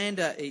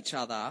slander each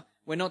other.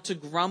 We're not to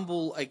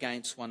grumble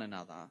against one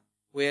another.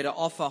 We're to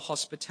offer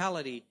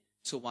hospitality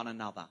to one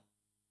another.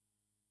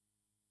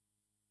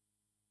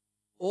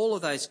 All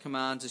of those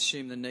commands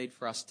assume the need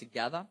for us to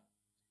gather,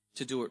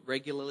 to do it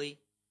regularly,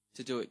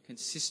 to do it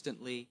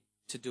consistently,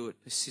 to do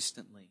it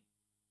persistently.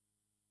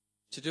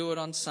 To do it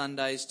on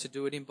Sundays, to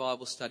do it in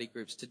Bible study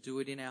groups, to do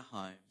it in our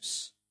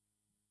homes.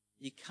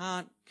 You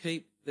can't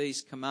keep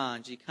these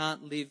commands, you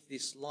can't live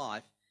this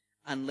life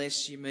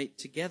unless you meet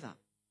together.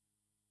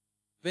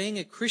 Being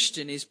a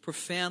Christian is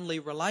profoundly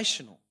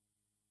relational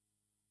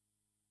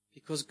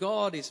because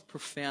God is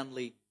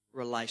profoundly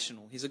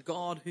relational. He's a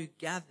God who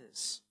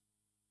gathers.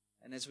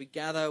 And as we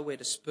gather, we're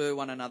to spur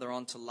one another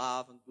on to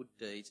love and good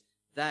deeds.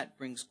 That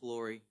brings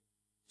glory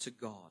to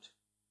God.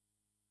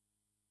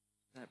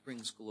 That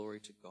brings glory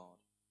to God.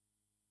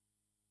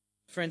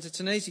 Friends,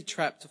 it's an easy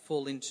trap to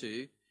fall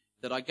into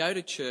that I go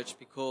to church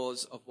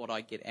because of what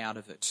I get out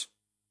of it.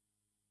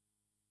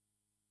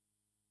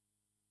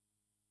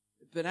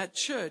 But at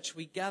church,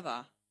 we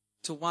gather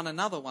to one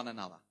another.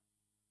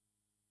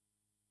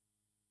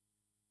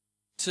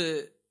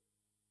 To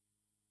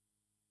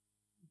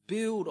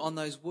build on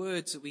those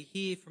words that we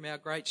hear from our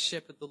great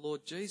shepherd, the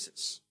Lord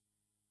Jesus.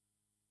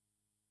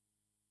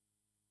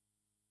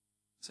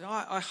 So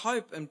I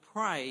hope and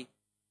pray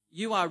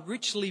you are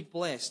richly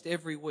blessed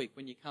every week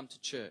when you come to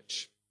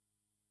church.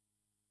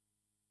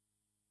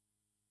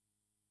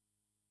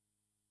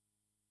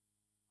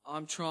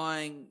 I'm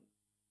trying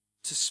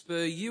to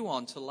spur you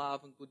on to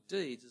love and good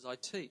deeds as I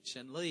teach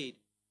and lead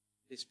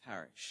this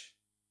parish.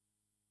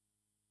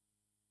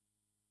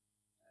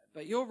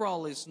 But your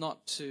role is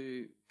not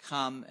to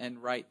come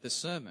and rate the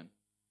sermon,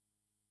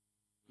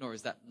 nor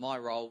is that my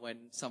role when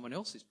someone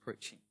else is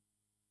preaching.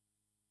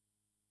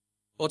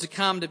 Or to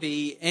come to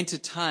be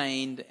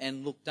entertained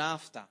and looked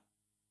after.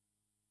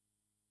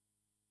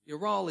 Your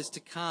role is to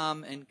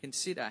come and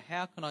consider,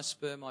 how can I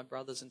spur my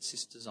brothers and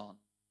sisters on?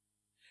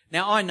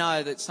 Now, I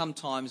know that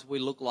sometimes we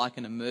look like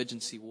an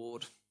emergency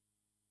ward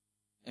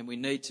and we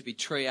need to be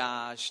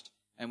triaged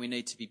and we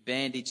need to be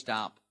bandaged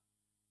up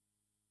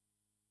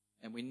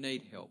and we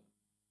need help.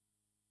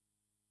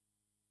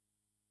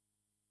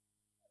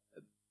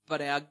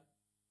 But our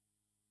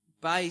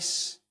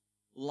base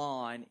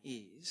line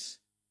is,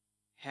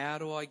 how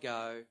do I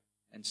go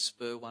and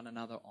spur one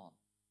another on?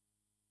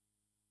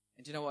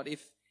 And you know what?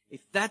 If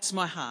that's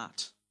my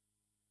heart,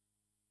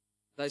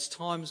 those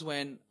times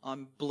when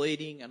I'm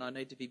bleeding and I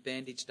need to be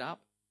bandaged up,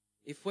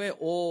 if we're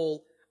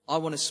all, I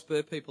want to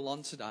spur people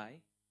on today,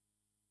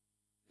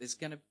 I'm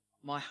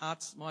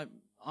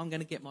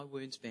going to get my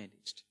wounds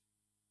bandaged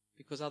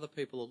because other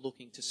people are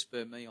looking to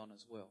spur me on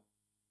as well.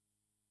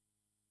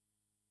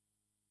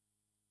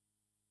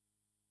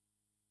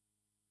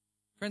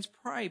 Friends,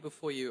 pray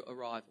before you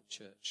arrive at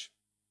church.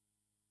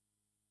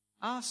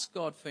 Ask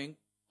God for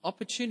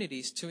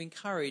opportunities to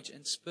encourage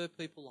and spur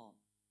people on.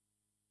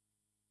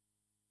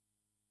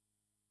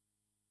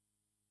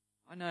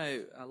 I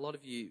know a lot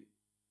of you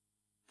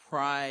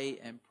pray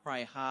and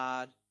pray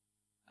hard,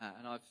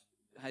 and I've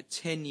had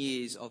 10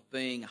 years of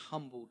being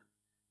humbled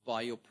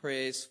by your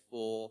prayers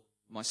for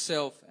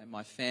myself and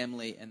my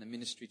family and the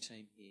ministry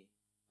team here.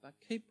 But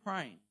keep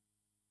praying.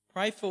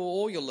 Pray for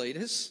all your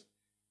leaders.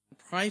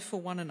 Pray for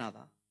one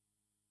another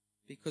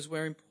because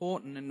we're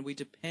important and we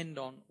depend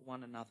on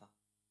one another.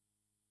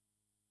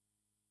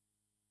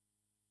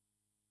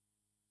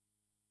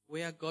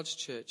 We are God's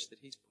church that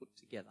He's put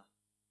together.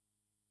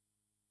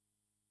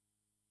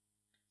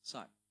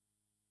 So,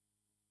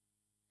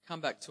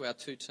 come back to our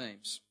two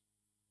teams.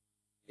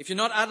 If you're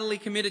not utterly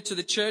committed to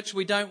the church,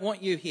 we don't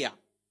want you here.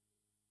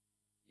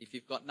 If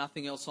you've got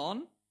nothing else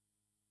on,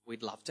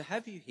 we'd love to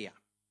have you here.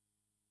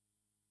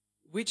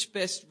 Which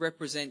best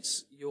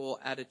represents your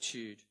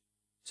attitude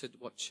to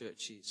what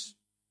church is?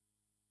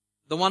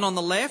 The one on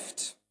the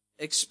left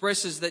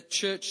expresses that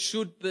church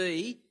should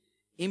be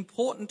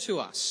important to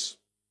us.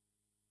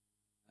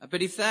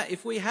 But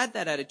if we had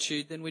that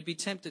attitude, then we'd be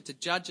tempted to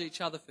judge each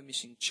other for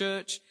missing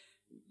church.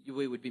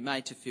 We would be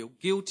made to feel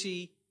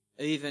guilty,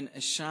 even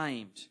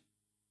ashamed.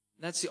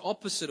 That's the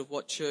opposite of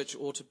what church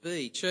ought to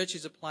be. Church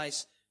is a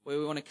place where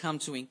we want to come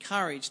to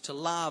encourage, to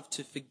love,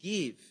 to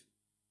forgive.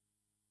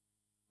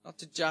 Not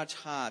to judge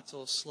hearts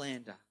or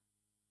slander.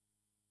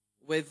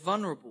 We're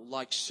vulnerable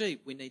like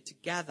sheep. We need to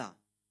gather.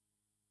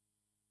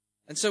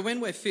 And so when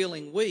we're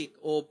feeling weak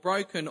or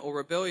broken or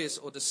rebellious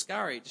or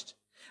discouraged,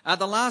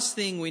 the last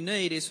thing we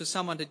need is for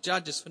someone to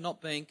judge us for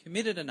not being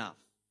committed enough.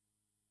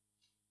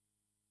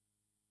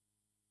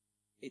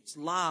 It's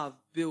love,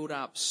 build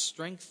up,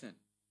 strengthen.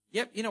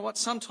 Yep, you know what?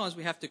 Sometimes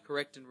we have to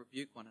correct and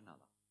rebuke one another.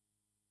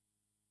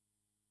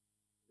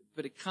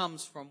 But it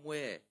comes from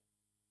where?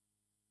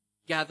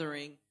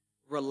 Gathering,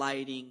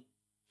 relating,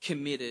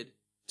 committed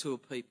to a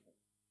people.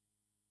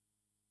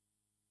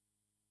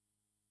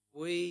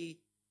 We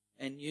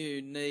and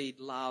you need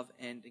love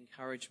and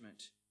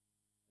encouragement.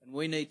 And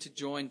we need to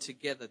join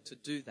together to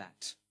do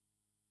that.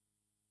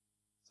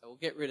 So we'll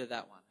get rid of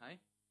that one, hey?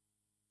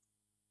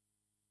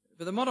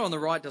 But the motto on the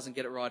right doesn't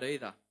get it right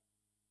either.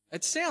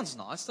 It sounds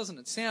nice, doesn't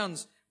it? It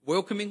sounds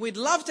welcoming. We'd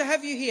love to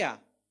have you here.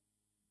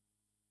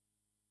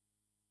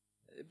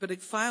 But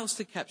it fails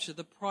to capture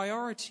the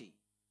priority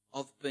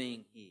of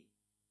being here.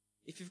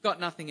 If you've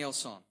got nothing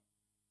else on,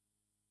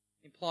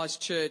 it implies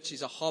church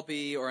is a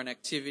hobby or an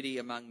activity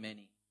among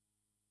many.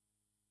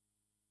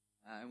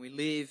 And we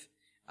live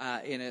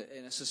in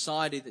a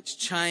society that's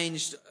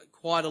changed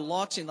quite a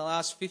lot in the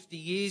last 50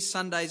 years.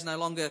 Sunday's no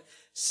longer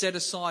set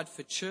aside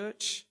for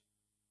church.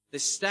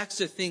 There's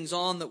stacks of things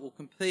on that will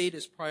compete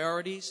as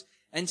priorities,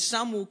 and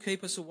some will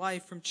keep us away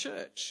from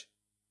church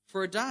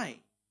for a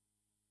day.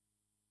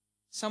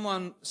 Some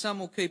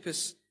will keep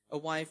us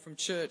away from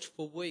church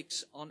for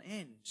weeks on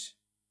end.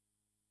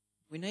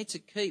 We need to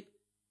keep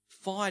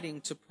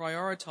fighting to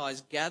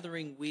prioritise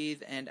gathering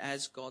with and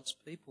as God's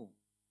people.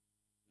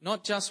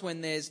 Not just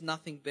when there's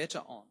nothing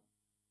better on,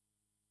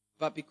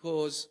 but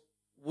because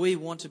we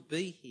want to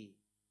be here.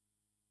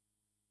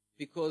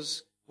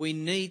 Because we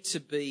need to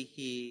be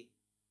here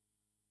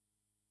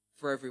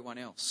for everyone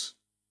else.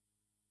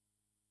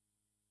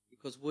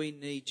 Because we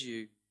need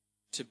you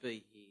to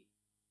be here.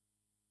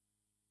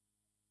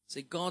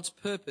 See, God's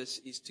purpose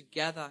is to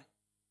gather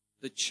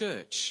the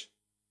church.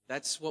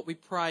 That's what we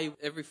pray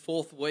every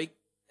fourth week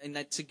in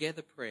that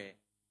together prayer.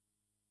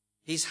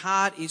 His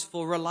heart is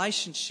for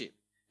relationship.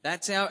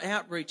 That's our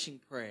outreaching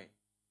prayer.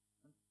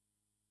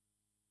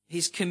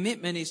 His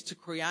commitment is to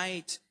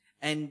create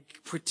and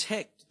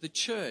protect the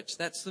church.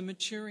 That's the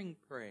maturing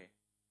prayer.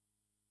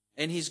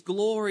 And his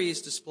glory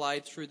is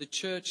displayed through the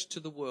church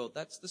to the world.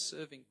 That's the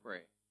serving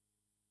prayer.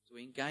 So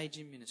we engage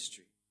in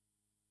ministry.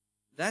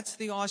 That's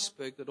the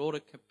iceberg that ought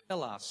to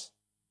compel us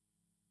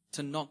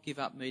to not give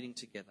up meeting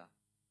together,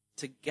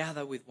 to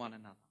gather with one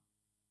another.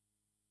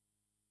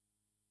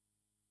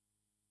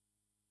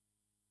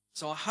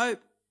 So I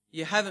hope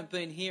you haven't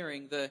been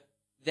hearing the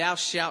 "thou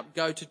shalt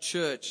go to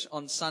church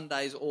on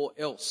Sundays or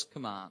else"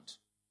 command.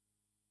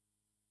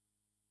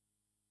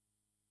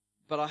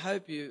 But I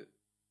hope you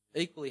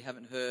equally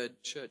haven't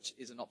heard church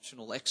is an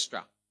optional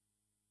extra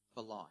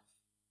for life.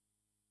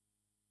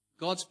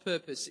 God's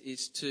purpose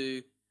is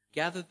to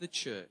gather the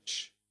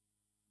church.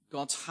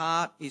 God's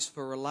heart is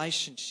for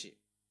relationship.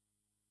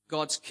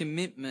 God's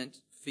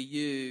commitment for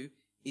you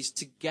is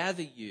to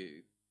gather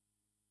you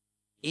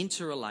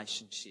into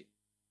relationship,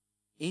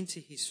 into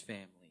his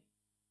family,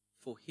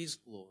 for his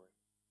glory.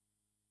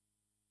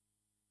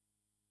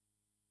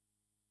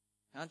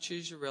 You can't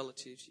choose your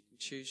relatives, you can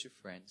choose your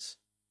friends.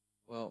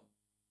 Well,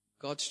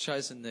 God's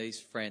chosen these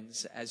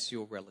friends as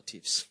your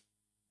relatives,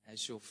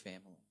 as your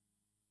family.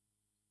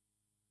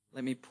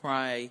 Let me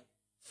pray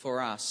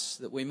for us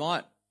that we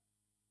might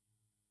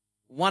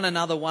one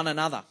another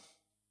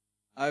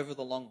over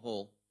the long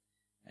haul,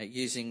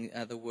 using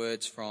the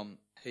words from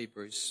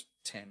Hebrews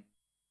 10.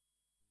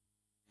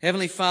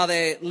 Heavenly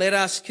Father, let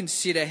us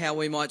consider how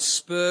we might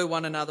spur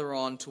one another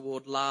on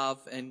toward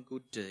love and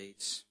good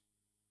deeds.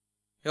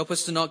 Help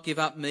us to not give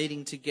up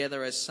meeting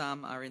together as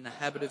some are in the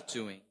habit of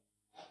doing,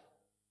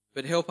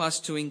 but help us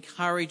to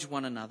encourage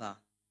one another.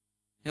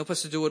 Help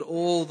us to do it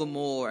all the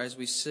more as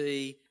we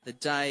see the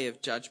day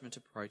of judgment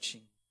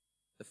approaching,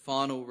 the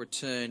final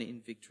return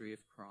in victory of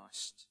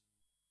Christ.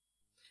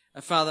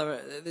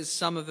 Father, there's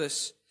some of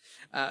us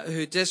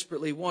who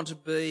desperately want to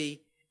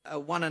be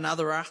one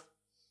another,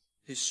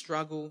 who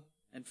struggle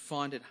and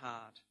find it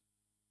hard.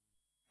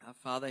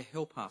 Father,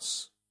 help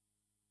us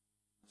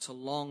to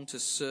long to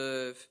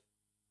serve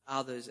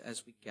others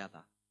as we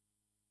gather.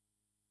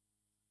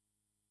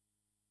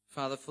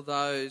 Father, for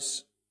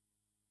those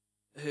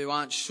who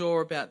aren't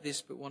sure about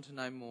this but want to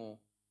know more,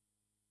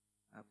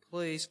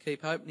 please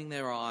keep opening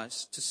their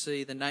eyes to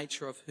see the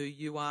nature of who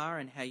you are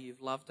and how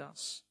you've loved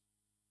us.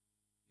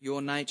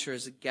 Your nature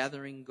as a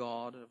gathering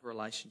God of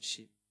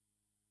relationship,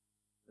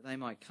 that they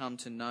might come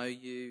to know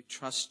you,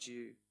 trust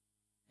you,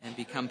 and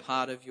become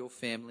part of your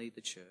family,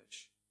 the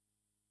church.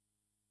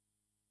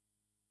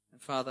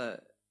 And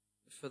Father,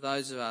 for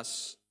those of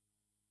us,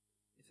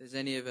 if there's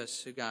any of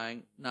us who are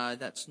going, no,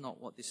 that's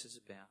not what this is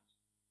about,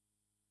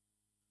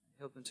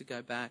 help them to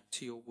go back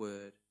to your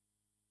word.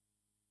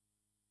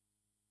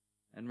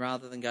 And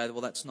rather than go,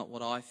 well, that's not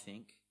what I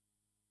think,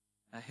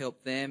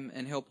 help them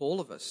and help all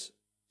of us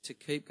to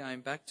keep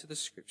going back to the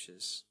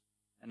scriptures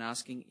and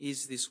asking,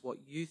 is this what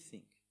you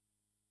think?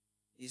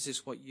 Is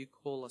this what you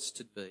call us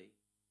to be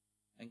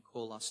and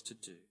call us to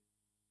do?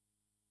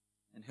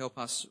 And help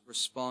us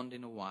respond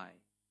in a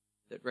way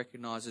that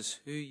recognises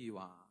who you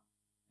are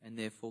and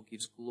therefore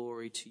gives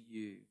glory to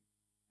you,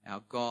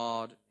 our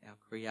God, our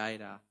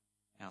Creator,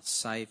 our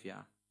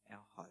Saviour,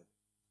 our hope.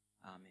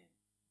 Amen.